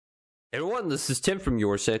Hey everyone, this is Tim from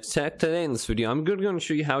YourSixTech. Today in this video, I'm going to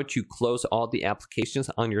show you how to close all the applications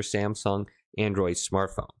on your Samsung Android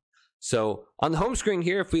smartphone. So on the home screen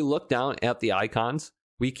here, if we look down at the icons,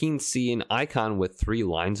 we can see an icon with 3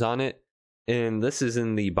 lines on it. And this is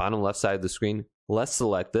in the bottom left side of the screen. Let's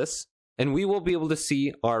select this, and we will be able to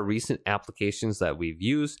see our recent applications that we've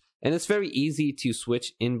used. And it's very easy to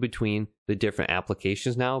switch in between the different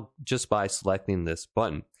applications now just by selecting this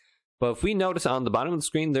button. But if we notice on the bottom of the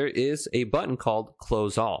screen, there is a button called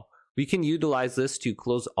Close All. We can utilize this to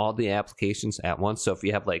close all the applications at once. So if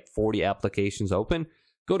you have like 40 applications open,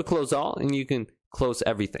 go to Close All and you can close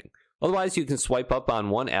everything. Otherwise, you can swipe up on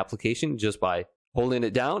one application just by holding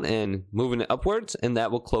it down and moving it upwards, and that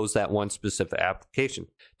will close that one specific application.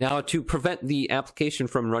 Now, to prevent the application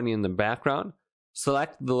from running in the background,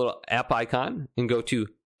 select the little app icon and go to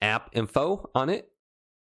App Info on it.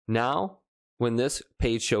 Now, when this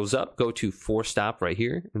page shows up, go to Force Stop right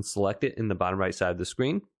here and select it in the bottom right side of the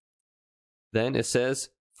screen. Then it says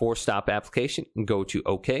Force Stop Application and go to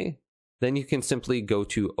OK. Then you can simply go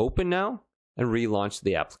to Open Now and relaunch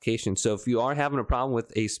the application. So if you are having a problem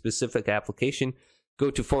with a specific application,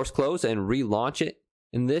 go to Force Close and relaunch it.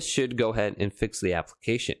 And this should go ahead and fix the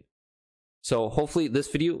application. So hopefully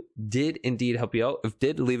this video did indeed help you out. If it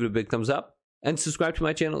did, leave it a big thumbs up. And subscribe to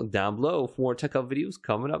my channel down below for more tech videos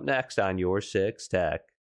coming up next on YourSixTech.